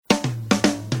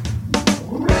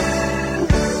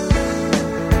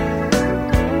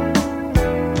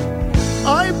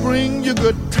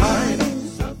good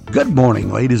tidings. Good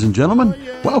morning, ladies and gentlemen.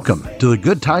 Welcome to the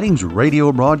Good Tidings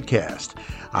radio broadcast.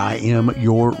 I am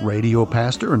your radio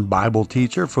pastor and Bible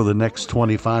teacher for the next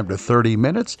 25 to 30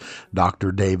 minutes,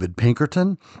 Dr. David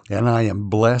Pinkerton, and I am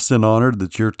blessed and honored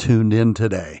that you're tuned in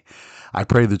today. I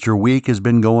pray that your week has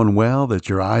been going well, that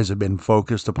your eyes have been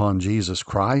focused upon Jesus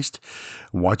Christ,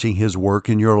 watching His work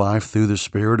in your life through the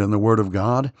Spirit and the Word of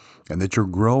God, and that you're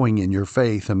growing in your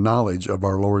faith and knowledge of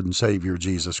our Lord and Savior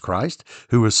Jesus Christ,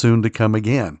 who is soon to come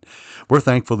again. We're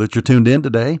thankful that you're tuned in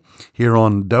today here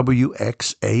on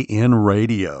WXAN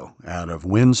Radio out of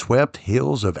windswept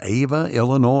hills of Ava,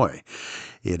 Illinois.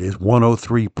 It is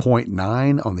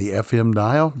 103.9 on the FM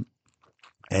dial.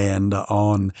 And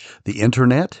on the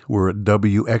internet, we're at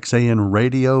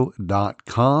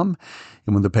WXANradio.com.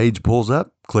 And when the page pulls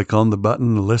up, click on the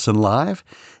button Listen Live,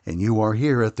 and you are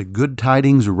here at the Good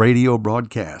Tidings radio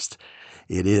broadcast.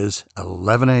 It is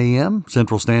 11 a.m.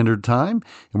 Central Standard Time,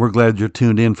 and we're glad you're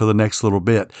tuned in for the next little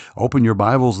bit. Open your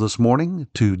Bibles this morning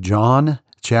to John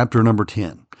chapter number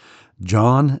 10.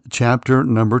 John chapter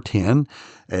number 10,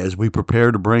 as we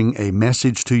prepare to bring a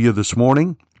message to you this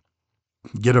morning.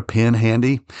 Get a pen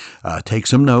handy, take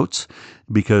some notes,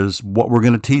 because what we're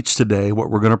going to teach today,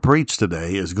 what we're going to preach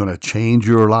today is going to change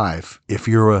your life if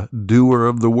you're a doer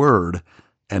of the Word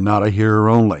and not a hearer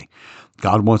only.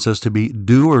 God wants us to be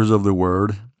doers of the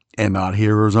Word and not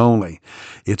hearers only.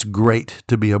 It's great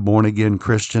to be a born-again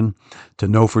Christian, to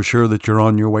know for sure that you're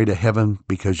on your way to heaven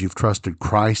because you've trusted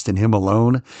Christ and Him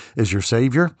alone as your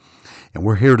Savior. And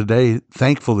we're here today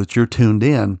thankful that you're tuned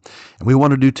in. And we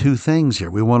want to do two things here.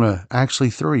 We want to, actually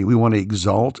three. We want to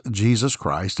exalt Jesus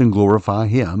Christ and glorify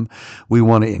Him. We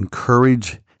want to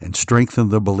encourage and strengthen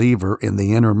the believer in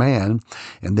the inner man.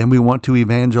 And then we want to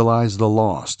evangelize the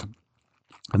lost.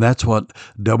 And that's what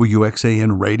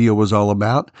WXAN Radio was all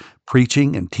about,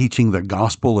 preaching and teaching the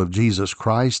gospel of Jesus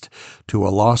Christ to a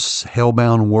lost,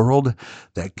 hellbound world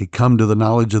that could come to the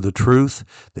knowledge of the truth,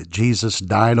 that Jesus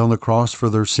died on the cross for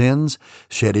their sins,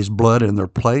 shed His blood in their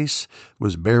place,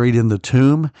 was buried in the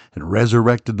tomb, and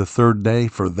resurrected the third day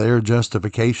for their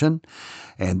justification.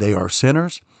 And they are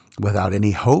sinners without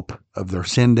any hope of their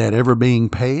sin debt ever being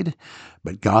paid.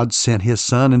 But God sent His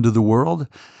Son into the world,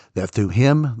 that through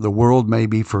Him the world may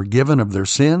be forgiven of their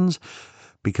sins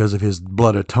because of His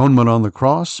blood atonement on the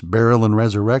cross, burial and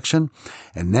resurrection.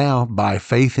 And now, by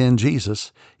faith in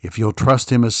Jesus, if you'll trust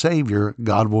Him as Savior,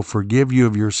 God will forgive you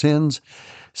of your sins,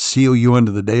 seal you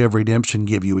unto the day of redemption,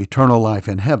 give you eternal life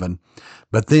in heaven.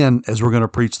 But then, as we're going to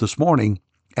preach this morning,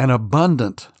 an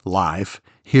abundant life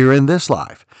here in this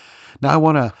life. Now, I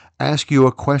want to ask you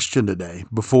a question today.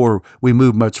 Before we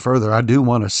move much further, I do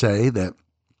want to say that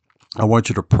I want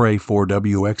you to pray for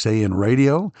WXAN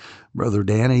Radio, Brother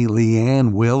Danny,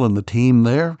 Leanne, Will, and the team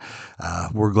there.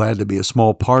 We're glad to be a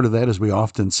small part of that, as we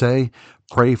often say.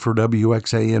 Pray for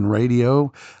WXAN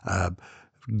Radio.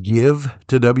 Give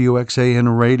to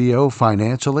WXAN Radio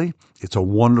financially. It's a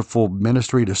wonderful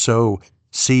ministry to sow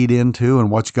seed into and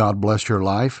watch God bless your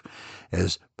life.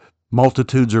 As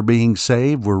multitudes are being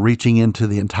saved, we're reaching into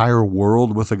the entire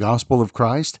world with the gospel of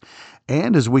Christ.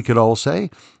 And as we could all say,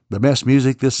 the best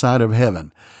music this side of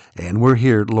heaven. And we're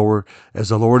here, Lord, as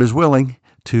the Lord is willing,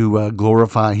 to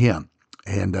glorify Him.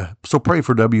 And so pray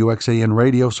for WXAN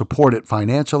Radio, support it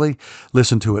financially,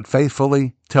 listen to it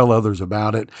faithfully, tell others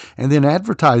about it, and then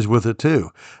advertise with it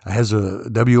too.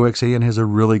 WXAN has a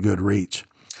really good reach.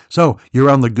 So you're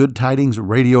on the Good Tidings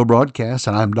radio broadcast,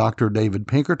 and I'm Dr. David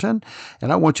Pinkerton,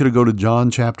 and I want you to go to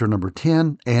John chapter number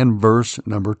 10 and verse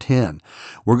number 10.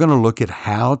 We're going to look at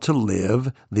how to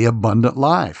live the abundant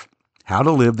life. How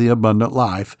to live the abundant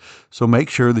life. So make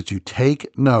sure that you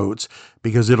take notes,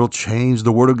 because it'll change.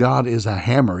 The Word of God is a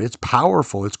hammer. It's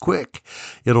powerful. It's quick.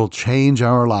 It'll change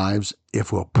our lives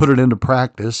if we'll put it into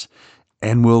practice,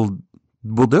 and we'll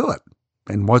do it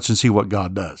and watch and see what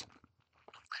God does.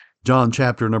 John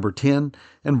chapter number 10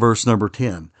 and verse number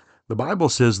 10. The Bible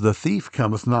says, "The thief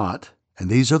cometh not," and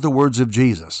these are the words of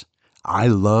Jesus. I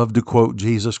love to quote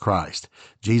Jesus Christ.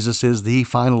 Jesus is the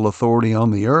final authority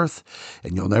on the earth,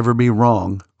 and you'll never be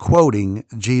wrong quoting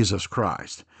Jesus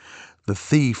Christ. "The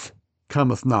thief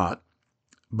cometh not,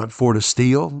 but for to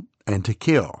steal and to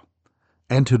kill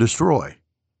and to destroy."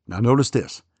 Now notice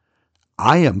this.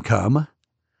 "I am come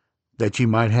that ye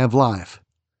might have life,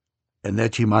 and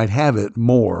that ye might have it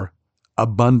more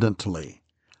abundantly."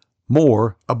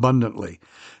 More abundantly.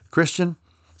 Christian,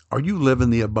 are you living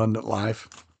the abundant life,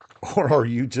 or are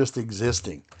you just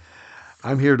existing?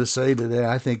 I'm here to say today,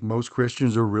 I think most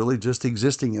Christians are really just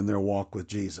existing in their walk with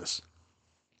Jesus,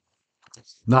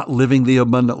 not living the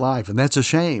abundant life, and that's a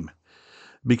shame.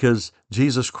 Because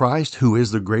Jesus Christ, who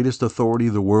is the greatest authority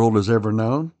the world has ever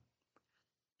known,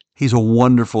 He's a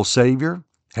wonderful Savior,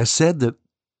 has said that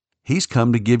He's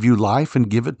come to give you life and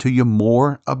give it to you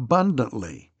more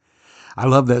abundantly. I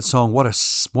love that song. What a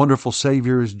wonderful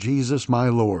Savior is Jesus, my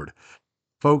Lord.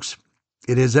 Folks,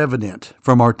 it is evident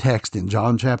from our text in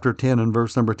John chapter 10 and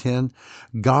verse number 10,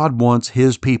 God wants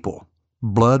His people,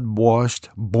 blood-washed,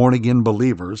 born-again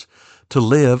believers, to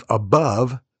live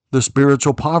above the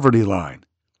spiritual poverty line.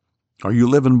 Are you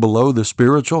living below the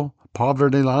spiritual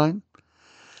poverty line?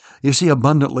 You see,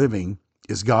 abundant living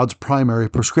is God's primary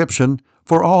prescription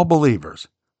for all believers.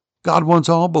 God wants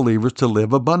all believers to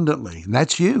live abundantly, and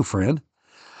that's you, friend.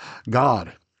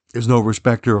 God is no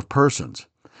respecter of persons.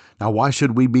 Now, why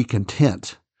should we be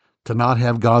content to not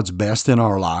have God's best in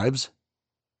our lives?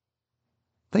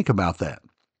 Think about that.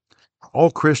 All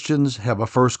Christians have a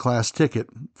first-class ticket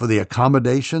for the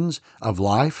accommodations of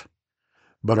life,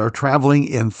 but are traveling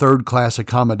in third-class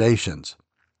accommodations.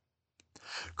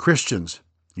 Christians,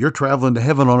 you're traveling to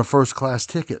heaven on a first-class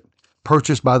ticket,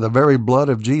 purchased by the very blood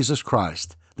of Jesus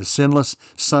Christ, the sinless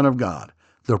Son of God,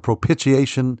 the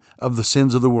propitiation of the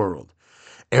sins of the world.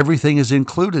 Everything is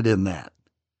included in that.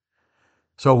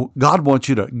 So God wants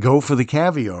you to go for the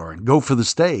caviar and go for the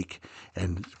steak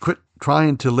and quit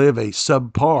trying to live a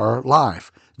subpar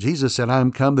life. Jesus said, I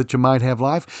am come that you might have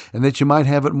life and that you might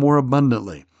have it more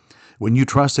abundantly. When you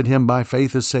trusted Him by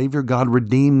faith as Savior, God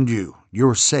redeemed you.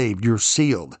 You're saved. You're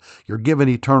sealed. You're given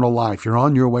eternal life. You're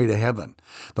on your way to heaven.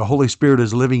 The Holy Spirit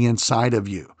is living inside of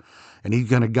you, and He's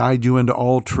going to guide you into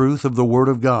all truth of the Word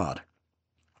of God.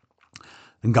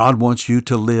 And God wants you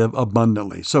to live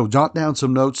abundantly. So jot down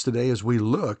some notes today as we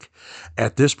look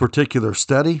at this particular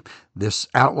study, this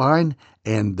outline,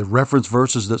 and the reference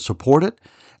verses that support it,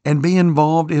 and be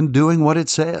involved in doing what it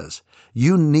says.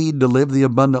 You need to live the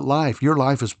abundant life. Your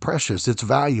life is precious. It's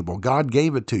valuable. God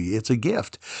gave it to you. It's a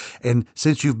gift. And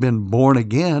since you've been born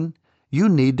again, you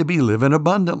need to be living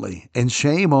abundantly. And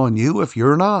shame on you if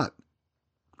you're not.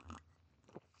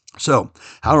 So,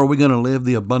 how are we going to live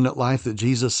the abundant life that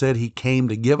Jesus said He came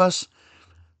to give us?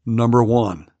 Number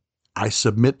one, I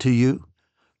submit to you,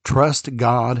 trust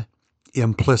God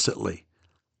implicitly.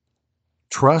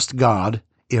 Trust God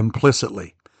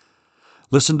implicitly.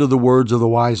 Listen to the words of the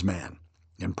wise man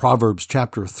in Proverbs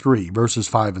chapter 3, verses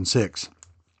 5 and 6.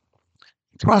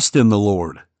 Trust in the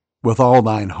Lord with all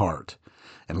thine heart,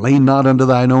 and lean not unto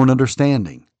thine own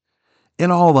understanding. In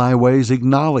all thy ways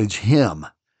acknowledge Him,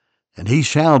 and He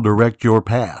shall direct your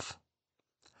path.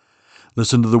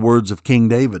 Listen to the words of King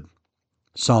David,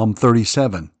 Psalm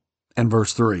 37 and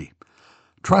verse 3.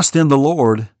 Trust in the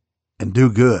Lord and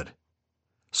do good.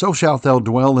 So shalt thou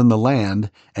dwell in the land,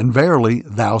 and verily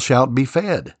thou shalt be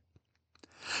fed.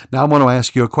 Now I want to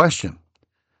ask you a question.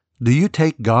 Do you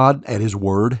take God at His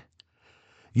word?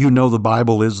 You know the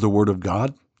Bible is the Word of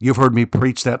God. You've heard me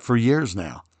preach that for years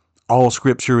now. All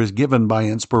Scripture is given by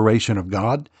inspiration of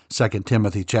God, 2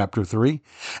 Timothy chapter 3,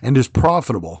 and is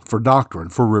profitable for doctrine,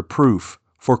 for reproof,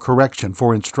 for correction,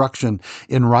 for instruction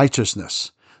in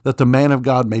righteousness, that the man of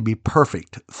God may be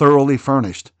perfect, thoroughly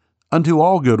furnished, unto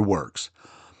all good works.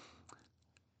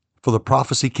 For the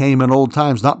prophecy came in old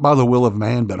times, not by the will of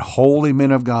man, but holy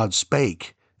men of God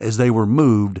spake as they were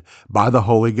moved by the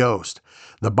Holy Ghost.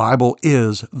 The Bible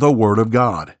is the Word of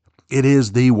God. It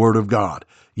is the Word of God.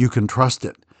 You can trust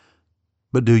it.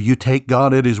 But do you take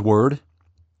God at His word?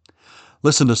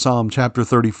 Listen to Psalm chapter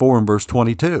 34 and verse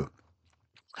 22.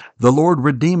 The Lord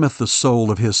redeemeth the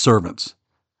soul of His servants,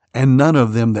 and none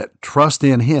of them that trust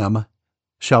in Him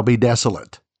shall be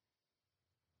desolate.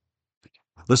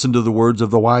 Listen to the words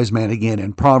of the wise man again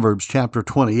in Proverbs chapter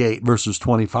 28, verses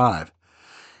 25.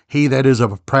 He that is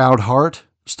of a proud heart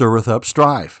stirreth up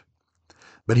strife,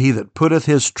 but he that putteth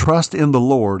his trust in the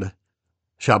Lord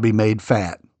shall be made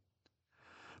fat.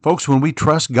 Folks, when we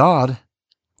trust God,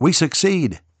 we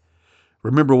succeed.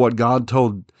 Remember what God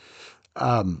told.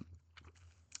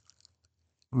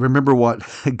 Remember what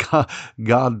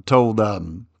God told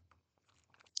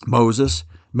Moses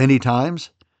many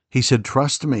times. He said,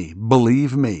 "Trust me,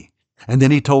 believe me." And then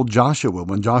He told Joshua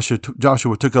when Joshua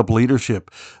took up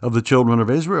leadership of the children of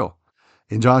Israel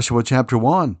in Joshua chapter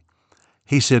 1.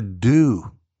 He said,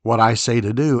 "Do what I say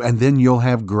to do, and then you'll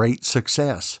have great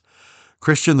success."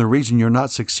 Christian, the reason you're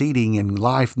not succeeding in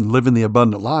life and living the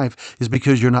abundant life is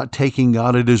because you're not taking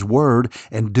God at His word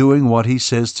and doing what He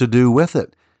says to do with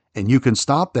it. And you can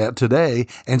stop that today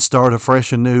and start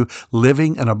afresh and new,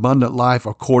 living an abundant life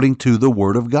according to the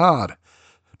Word of God.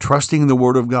 Trusting the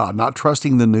Word of God, not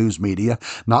trusting the news media,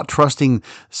 not trusting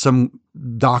some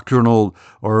doctrinal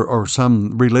or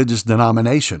some religious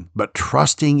denomination, but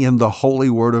trusting in the holy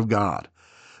Word of God.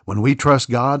 When we trust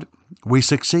God, we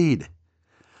succeed.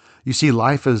 You see,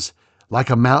 life is like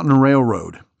a mountain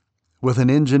railroad with an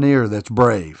engineer that's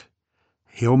brave.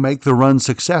 He'll make the run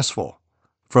successful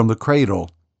from the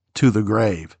cradle to the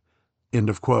grave. End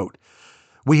of quote.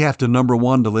 We have to, number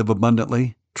one, to live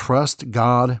abundantly, trust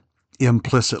God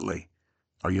implicitly.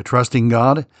 Are you trusting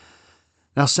God?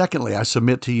 Now, secondly, I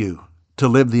submit to you, to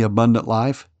live the abundant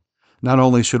life, not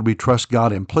only should we trust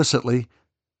God implicitly,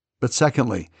 but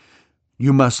secondly,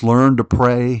 you must learn to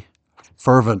pray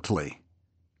fervently.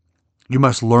 You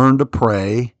must learn to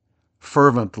pray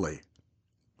fervently.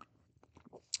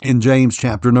 In James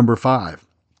chapter number 5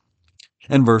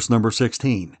 and verse number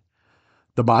 16,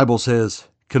 the Bible says,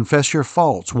 "Confess your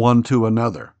faults one to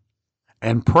another,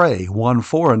 and pray one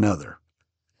for another,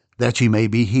 that ye may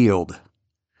be healed.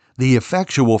 The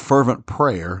effectual fervent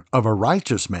prayer of a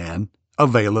righteous man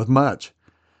availeth much."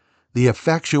 The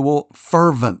effectual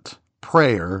fervent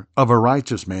prayer of a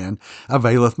righteous man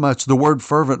availeth much. The word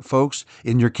fervent, folks,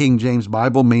 in your King James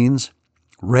Bible means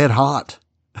red hot.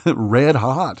 Red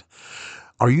hot.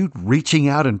 Are you reaching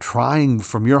out and trying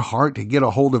from your heart to get a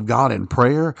hold of God in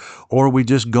prayer? Or are we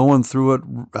just going through it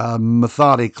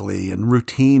methodically and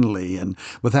routinely and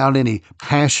without any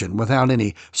passion, without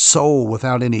any soul,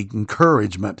 without any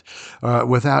encouragement,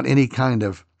 without any kind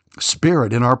of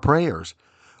spirit in our prayers?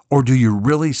 Or do you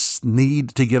really need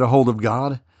to get a hold of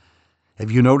God? Have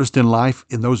you noticed in life,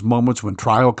 in those moments when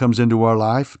trial comes into our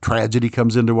life, tragedy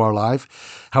comes into our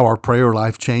life, how our prayer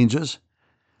life changes?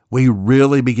 We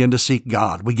really begin to seek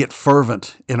God. We get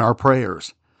fervent in our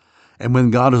prayers. And when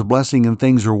God is blessing and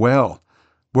things are well,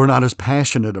 we're not as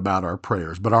passionate about our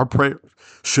prayers, but our prayers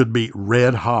should be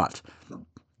red hot.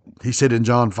 He said in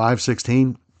John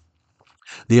 5:16,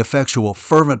 "The effectual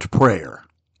fervent prayer,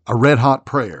 a red hot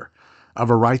prayer, of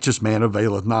a righteous man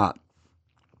availeth not."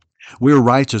 We are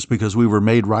righteous because we were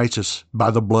made righteous by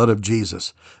the blood of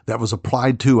Jesus that was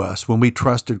applied to us when we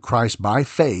trusted Christ by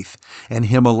faith and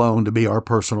Him alone to be our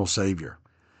personal Savior.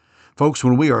 Folks,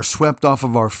 when we are swept off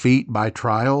of our feet by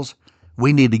trials,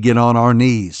 we need to get on our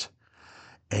knees.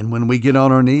 And when we get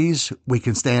on our knees, we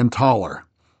can stand taller.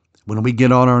 When we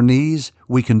get on our knees,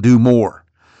 we can do more.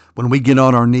 When we get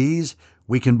on our knees,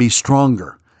 we can be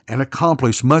stronger and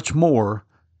accomplish much more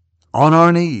on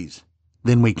our knees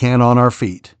than we can on our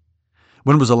feet.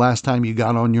 When was the last time you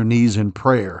got on your knees in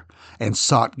prayer and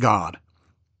sought God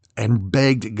and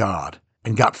begged God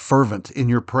and got fervent in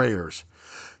your prayers?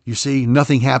 You see,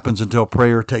 nothing happens until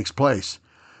prayer takes place.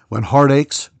 When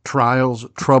heartaches, trials,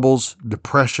 troubles,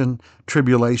 depression,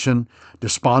 tribulation,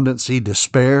 despondency,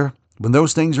 despair, when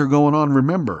those things are going on,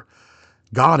 remember,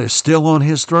 God is still on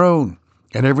His throne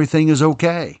and everything is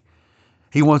okay.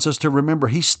 He wants us to remember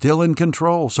He's still in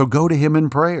control, so go to Him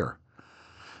in prayer.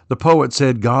 The poet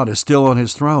said God is still on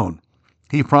His throne.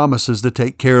 He promises to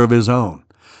take care of His own.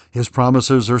 His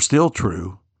promises are still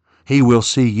true. He will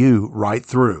see you right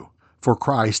through, for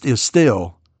Christ is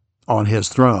still on His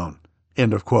throne.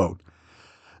 End of quote.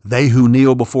 They who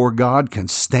kneel before God can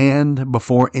stand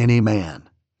before any man.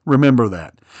 Remember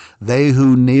that. They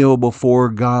who kneel before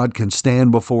God can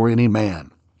stand before any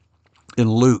man.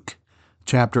 In Luke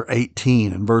chapter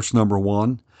 18 and verse number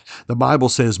 1, the Bible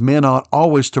says men ought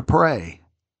always to pray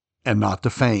and not to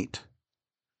faint.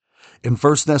 In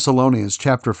 1 Thessalonians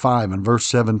chapter 5 and verse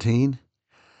 17,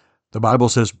 the Bible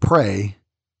says, "Pray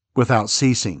without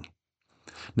ceasing."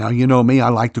 Now, you know me, I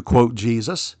like to quote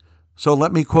Jesus, so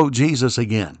let me quote Jesus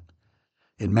again.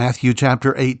 In Matthew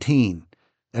chapter 18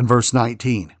 and verse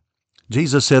 19,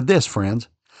 Jesus said this, friends,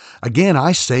 "Again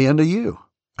I say unto you,"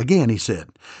 again He said,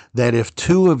 "that if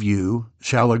two of you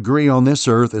shall agree on this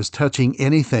earth as touching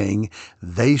anything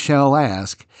they shall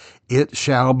ask, it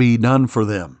shall be done for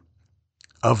them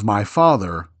of my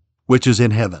Father which is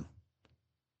in heaven."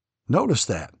 Notice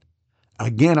that.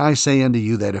 "Again I say unto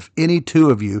you that if any two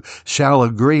of you shall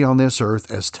agree on this earth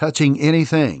as touching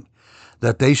anything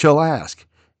that they shall ask,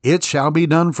 it shall be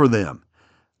done for them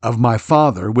of my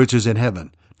Father which is in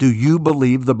heaven." Do you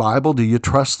believe the Bible? Do you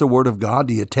trust the Word of God?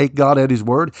 Do you take God at His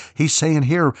word? He's saying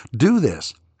here, do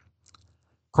this.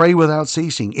 Pray without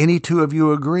ceasing. Any two of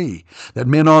you agree that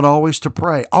men ought always to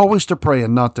pray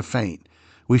and not to faint.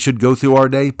 We should go through our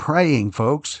day praying,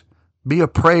 folks. Be a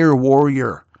prayer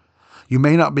warrior. You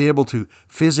may not be able to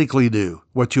physically do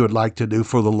what you would like to do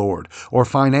for the Lord or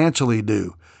financially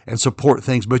do and support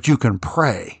things, but you can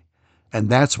pray. And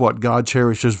that's what God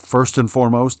cherishes first and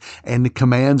foremost and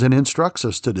commands and instructs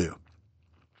us to do.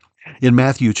 In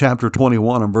Matthew chapter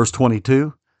 21 and verse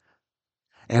 22,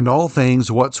 "And all things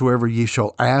whatsoever ye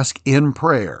shall ask in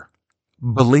prayer,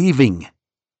 believing,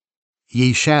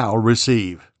 ye shall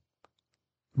receive."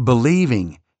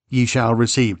 Believing, ye shall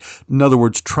receive. In other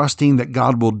words, trusting that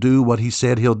God will do what he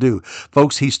said he'll do.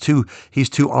 Folks, he's too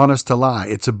honest to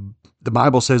lie. The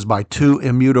Bible says by two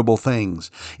immutable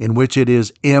things in which it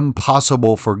is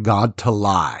impossible for God to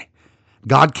lie.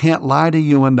 God can't lie to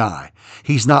you and I.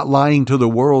 He's not lying to the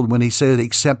world when he said,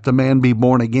 except a man be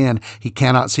born again, he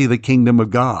cannot see the kingdom of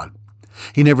God.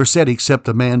 He never said, except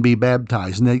a man be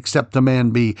baptized, and except a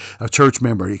man be a church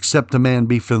member, except a man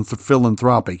be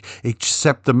philanthropic,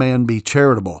 except a man be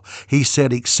charitable. He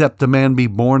said, except a man be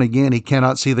born again, he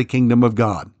cannot see the kingdom of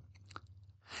God.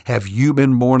 Have you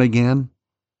been born again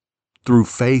through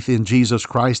faith in Jesus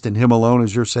Christ and him alone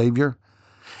as your Savior?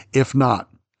 If not,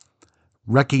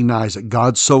 recognize that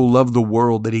God so loved the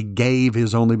world that he gave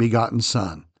his only begotten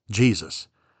Son, Jesus,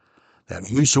 that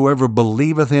whosoever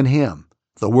believeth in him,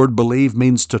 the word believe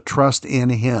means to trust in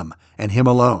him and him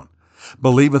alone,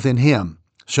 believeth in him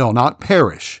shall not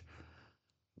perish,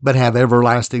 but have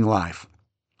everlasting life.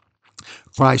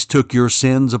 Christ took your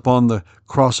sins upon the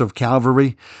cross of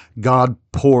Calvary.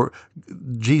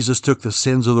 Jesus took the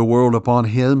sins of the world upon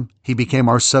him. He became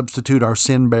our substitute, our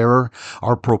sin bearer,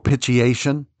 our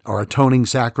propitiation, our atoning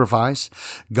sacrifice.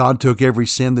 God took every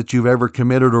sin that you've ever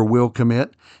committed or will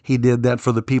commit. He did that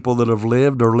for the people that have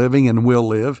lived or living and will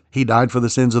live. He died for the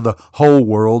sins of the whole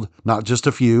world, not just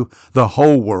a few, the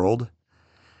whole world.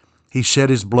 He shed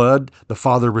his blood. The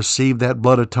Father received that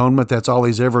blood atonement. That's all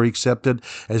he's ever accepted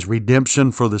as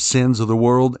redemption for the sins of the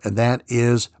world, and that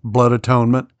is blood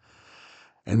atonement.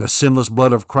 And the sinless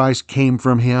blood of Christ came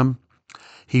from him.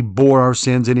 He bore our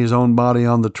sins in his own body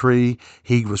on the tree.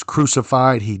 He was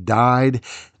crucified. He died.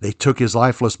 They took his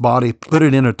lifeless body, put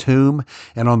it in a tomb,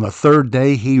 and on the third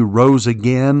day he rose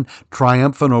again,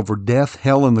 triumphant over death,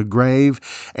 hell, and the grave,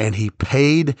 and he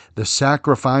paid the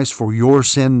sacrifice for your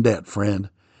sin debt, friend.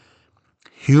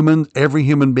 Every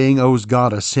human being owes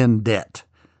God a sin debt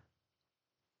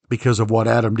because of what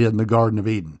Adam did in the Garden of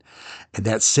Eden. And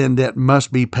that sin debt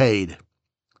must be paid.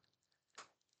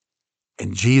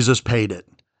 And Jesus paid it.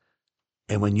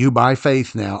 And when you, by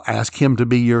faith now, ask him to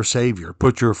be your Savior,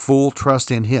 put your full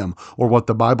trust in him, or what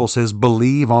the Bible says,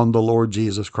 believe on the Lord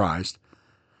Jesus Christ.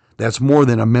 That's more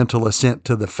than a mental assent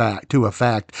to a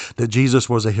fact that Jesus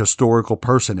was a historical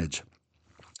personage.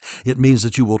 It means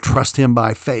that you will trust him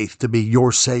by faith to be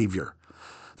your Savior.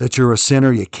 That you're a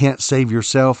sinner, you can't save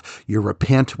yourself. You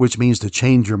repent, which means to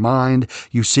change your mind.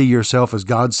 You see yourself as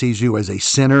God sees you, as a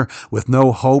sinner with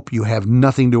no hope. You have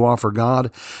nothing to offer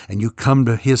God. And you come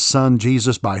to his Son,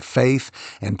 Jesus, by faith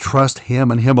and trust him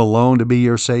and him alone to be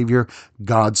your Savior.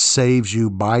 God saves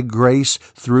you by grace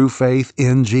through faith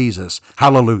in Jesus.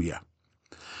 Hallelujah.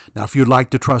 Now, if you'd like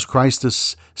to trust Christ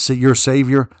as your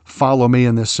Savior, follow me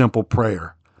in this simple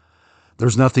prayer.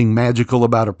 There's nothing magical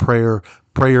about a prayer.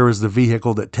 Prayer is the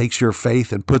vehicle that takes your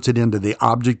faith and puts it into the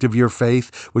object of your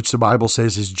faith, which the Bible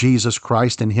says is Jesus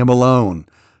Christ and him alone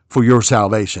for your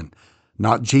salvation.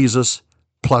 Not Jesus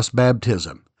plus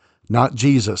baptism. Not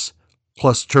Jesus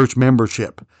plus church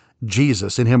membership.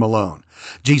 Jesus and him alone.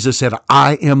 Jesus said,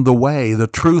 I am the way, the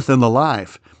truth, and the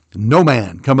life. No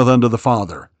man cometh unto the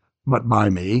Father but by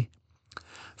me.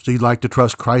 So you'd like to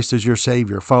trust Christ as your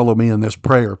Savior, follow me in this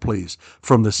prayer, please,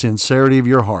 from the sincerity of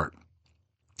your heart.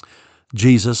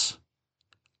 Jesus,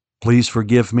 please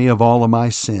forgive me of all of my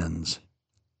sins.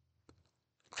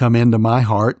 Come into my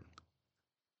heart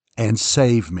and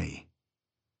save me.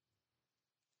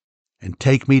 And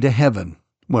take me to heaven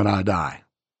when I die.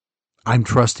 I'm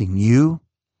trusting you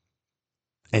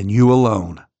and you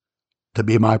alone to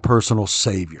be my personal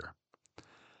Savior.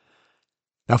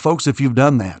 Now, folks, if you've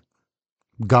done that,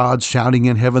 God's shouting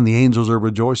in heaven, the angels are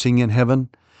rejoicing in heaven,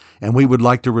 and we would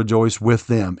like to rejoice with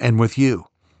them and with you.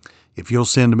 If you'll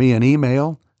send me an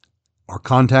email or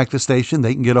contact the station,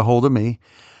 they can get a hold of me.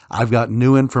 I've got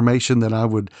new information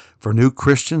that for new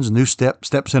Christians, new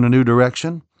steps in a new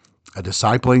direction, a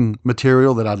discipling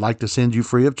material that I'd like to send you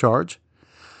free of charge.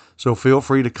 So feel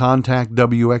free to contact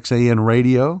WXAN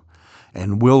Radio,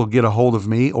 and we'll get a hold of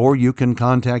me, or you can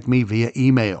contact me via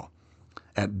email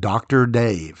at Dr.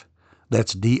 Dave.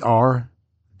 That's DRDAVE,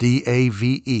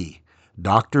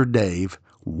 Dr. Dave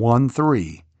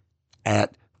 13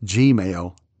 at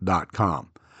gmail.com.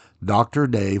 Dr.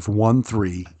 Dave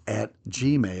 13 at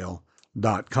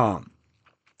gmail.com.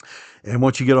 And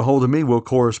once you get a hold of me, we'll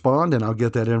correspond and I'll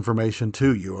get that information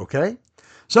to you, okay?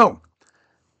 So,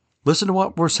 listen to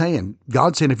what we're saying.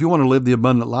 God's saying if you want to live the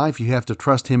abundant life, you have to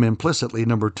trust him implicitly.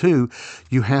 Number 2,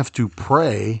 you have to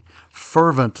pray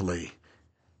fervently.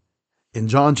 In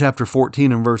John chapter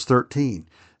 14 and verse 13,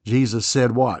 Jesus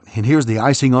said what? And here's the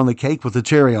icing on the cake with the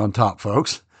cherry on top,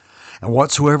 folks. And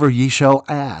whatsoever ye shall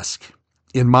ask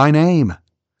in my name,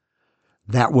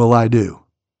 that will I do,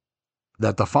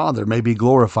 that the Father may be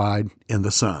glorified in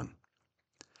the Son.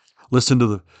 Listen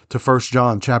to 1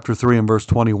 John chapter 3 and verse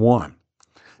 21.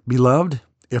 Beloved,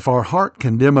 if our heart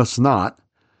condemn us not,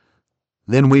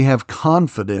 then we have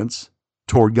confidence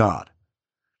toward God.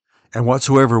 And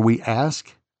whatsoever we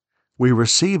ask, we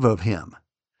receive of him,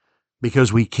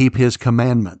 because we keep his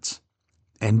commandments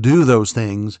and do those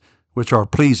things which are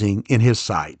pleasing in his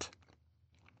sight.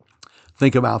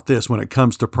 Think about this when it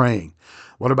comes to praying.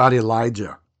 What about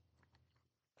Elijah?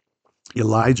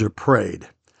 Elijah prayed,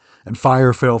 and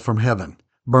fire fell from heaven,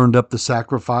 burned up the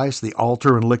sacrifice, the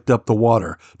altar, and licked up the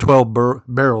water, 12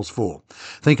 barrels full.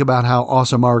 Think about how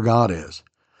awesome our God is.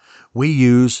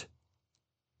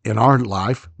 In our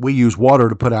life, we use water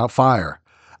to put out fire.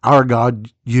 Our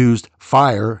God used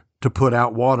fire to put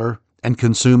out water and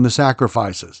consume the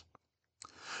sacrifices.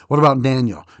 What about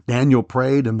Daniel? Daniel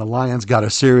prayed and the lions got a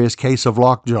serious case of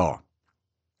lockjaw.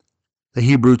 The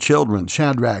Hebrew children,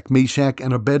 Shadrach, Meshach,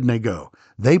 and Abednego,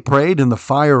 they prayed and the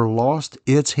fire lost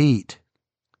its heat.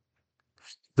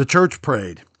 The church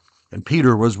prayed and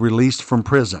Peter was released from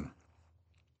prison.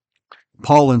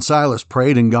 Paul and Silas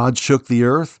prayed and God shook the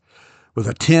earth with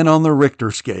a 10 on the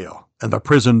Richter scale, and the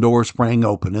prison door sprang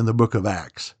open in the book of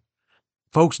Acts.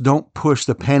 Folks, don't push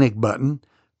the panic button,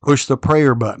 push the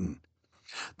prayer button.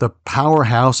 The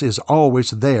powerhouse is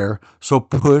always there, so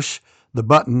push the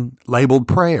button labeled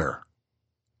prayer.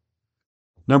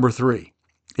 Number 3,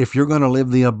 if you're going to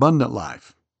live the abundant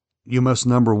life, you must,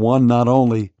 number 1, not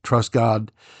only trust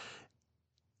God,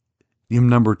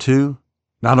 number 2,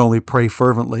 not only pray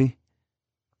fervently,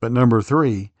 but number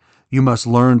 3, you must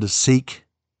learn to seek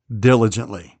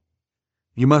diligently.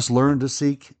 You must learn to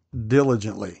seek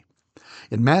diligently.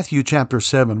 In Matthew chapter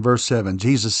 7, verse 7,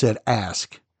 Jesus said,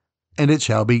 "Ask, and it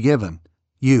shall be given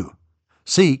you.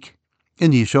 Seek,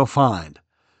 and ye shall find.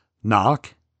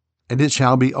 Knock, and it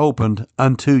shall be opened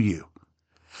unto you."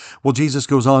 Well, Jesus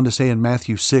goes on to say in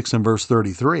Matthew 6 and verse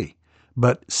 33,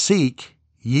 "But seek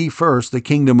ye first the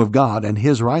kingdom of God and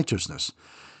his righteousness,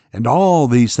 and all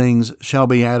these things shall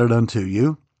be added unto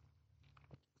you."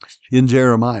 In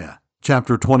Jeremiah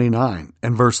chapter 29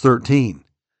 and verse 13,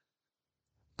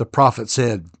 the prophet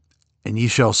said, "And ye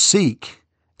shall seek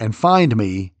and find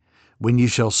me when ye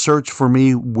shall search for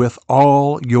me with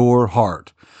all your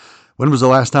heart." When was the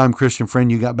last time, Christian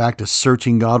friend, you got back to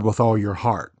searching God with all your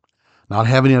heart? Not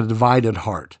having a divided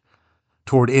heart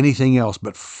toward anything else,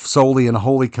 but solely and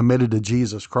wholly committed to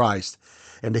Jesus Christ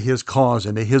and to his cause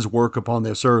and to his work upon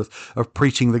this earth of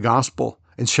preaching the gospel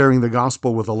and sharing the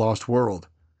gospel with a lost world.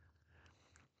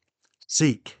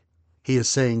 Seek. He is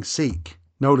saying seek.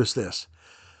 Notice this.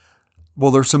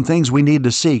 Well, there's some things we need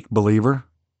to seek, believer,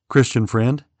 Christian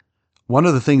friend. One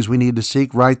of the things we need to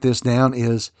seek, write this down,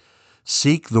 is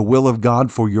seek the will of God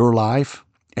for your life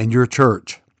and your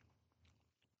church.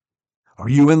 Are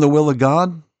you in the will of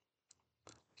God?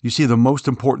 You see, the most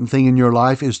important thing in your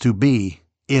life is to be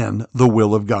in the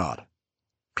will of God.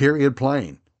 Period,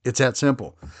 plain. It's that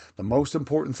simple. The most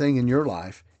important thing in your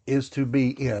life is to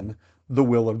be in the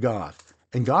will of God.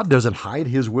 And God doesn't hide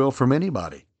his will from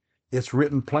anybody. It's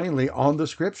written plainly on the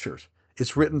scriptures.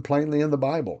 It's written plainly in the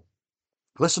Bible.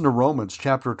 Listen to Romans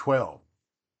chapter 12,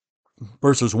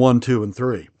 verses 1, 2, and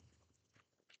 3.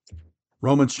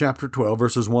 Romans chapter 12,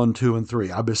 verses 1, 2, and 3.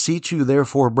 "I beseech you,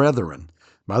 therefore, brethren,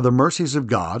 by the mercies of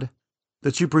God,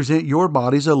 that you present your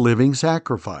bodies a living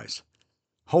sacrifice,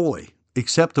 holy,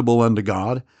 acceptable unto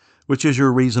God, which is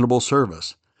your reasonable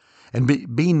service. And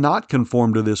be not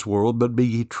conformed to this world, but be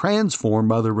ye transformed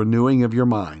by the renewing of your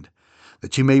mind,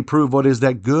 that ye may prove what is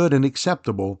that good and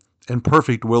acceptable and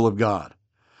perfect will of God.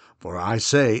 For I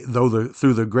say,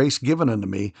 through the grace given unto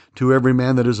me, to every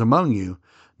man that is among you,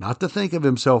 not to think of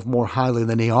himself more highly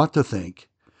than he ought to think,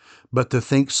 but to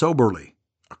think soberly,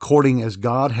 according as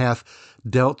God hath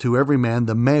dealt to every man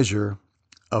the measure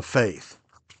of faith."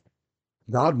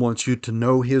 God wants you to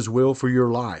know his will for your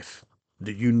life.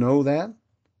 Do you know that?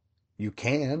 You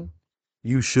can.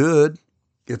 You should.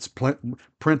 It's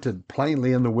printed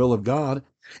plainly in the will of God.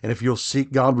 And if you'll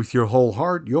seek God with your whole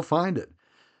heart, you'll find it.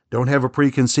 Don't have a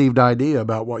preconceived idea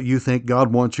about what you think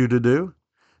God wants you to do.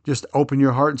 Just open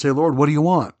your heart and say, "Lord, what do you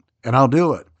want?" And I'll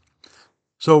do it.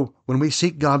 So when we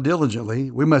seek God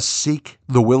diligently, we must seek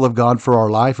the will of God for our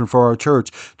life and for our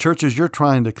church. Churches, you're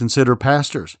trying to consider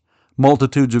pastors.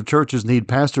 Multitudes of churches need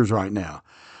pastors right now.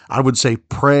 I would say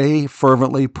pray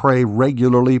fervently, pray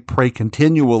regularly, pray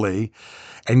continually,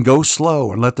 and go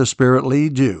slow and let the Spirit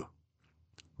lead you.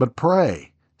 But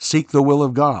pray, seek the will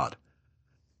of God.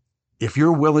 If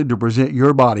you're willing to present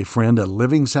your body, friend, a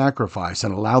living sacrifice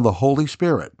and allow the Holy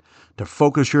Spirit to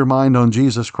focus your mind on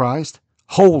Jesus Christ,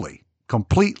 wholly,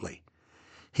 completely,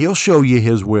 He'll show you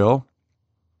His will.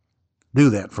 Do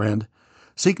that, friend.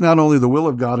 Seek not only the will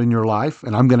of God in your life,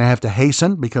 and I'm going to have to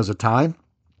hasten because of time,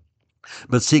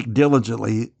 but seek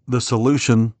diligently the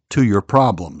solution to your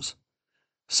problems.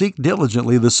 Seek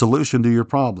diligently the solution to your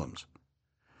problems.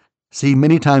 See,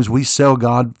 many times we sell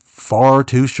God far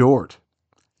too short.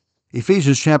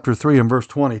 Ephesians chapter 3 and verse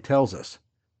 20 tells us,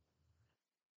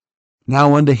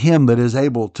 "Now unto him that is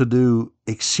able to do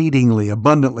exceedingly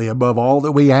abundantly above all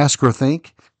that we ask or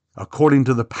think, according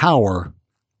to the power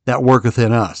that worketh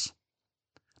in us."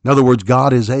 In other words,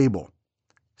 God is able.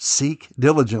 Seek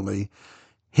diligently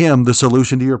him, the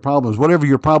solution to your problems. Whatever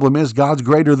your problem is, God's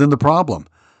greater than the problem.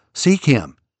 Seek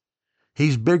him.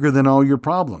 He's bigger than all your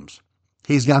problems.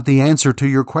 He's got the answer to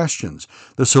your questions,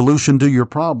 the solution to your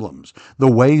problems,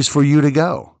 the ways for you to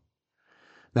go.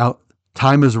 Now,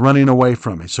 time is running away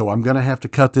from me, so I'm going to have to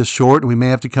cut this short. We may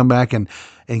have to come back and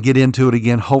get into it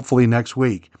again, hopefully next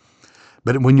week.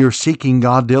 But when you're seeking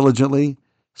God diligently,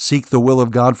 seek the will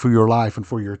of God for your life and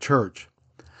for your church.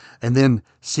 And then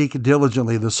seek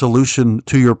diligently the solution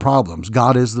to your problems.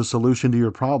 God is the solution to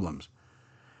your problems.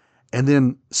 And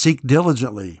then seek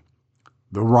diligently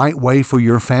the right way for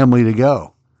your family to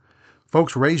go.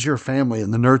 Folks, raise your family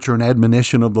in the nurture and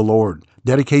admonition of the Lord.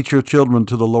 Dedicate your children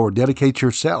to the Lord. Dedicate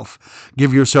yourself.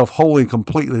 Give yourself wholly and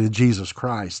completely to Jesus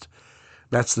Christ.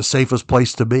 That's the safest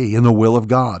place to be, in the will of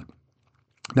God.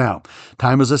 Now,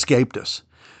 time has escaped us.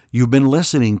 You've been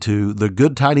listening to the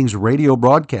Good Tidings radio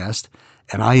broadcast,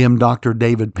 and I am Dr.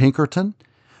 David Pinkerton,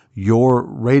 your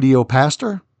radio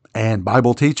pastor and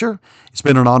Bible teacher. It's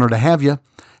been an honor to have you.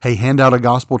 Hey, hand out a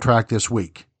gospel tract this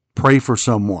week. Pray for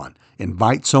someone.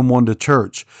 Invite someone to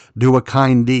church. Do a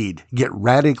kind deed. Get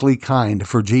radically kind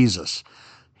for Jesus.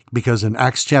 Because in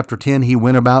Acts chapter 10, he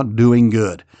went about doing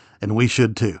good, and we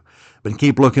should too. But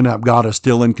keep looking up. God is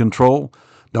still in control.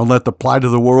 Don't let the plight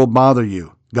of the world bother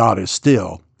you. God is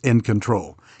still in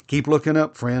control. Keep looking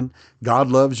up, friend. God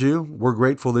loves you. We're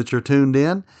grateful that you're tuned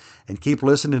in. And keep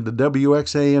listening to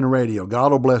WXAN Radio.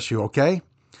 God will bless you, okay?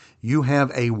 You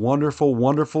have a wonderful,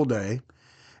 wonderful day,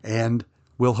 and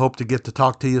we'll hope to get to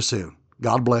talk to you soon.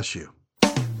 God bless you.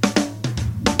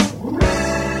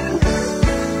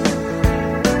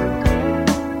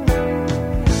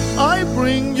 I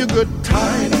bring you good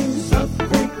tidings of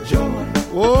great joy.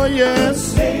 Oh,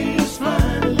 yes. The day is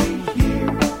finally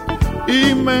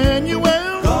here.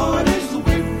 Emmanuel. God is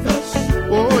with us.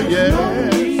 Oh, yes. No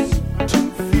need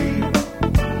to fear.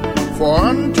 For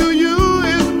unto you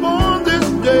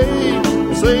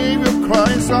Savior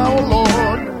Christ our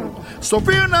Lord. So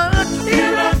fear not,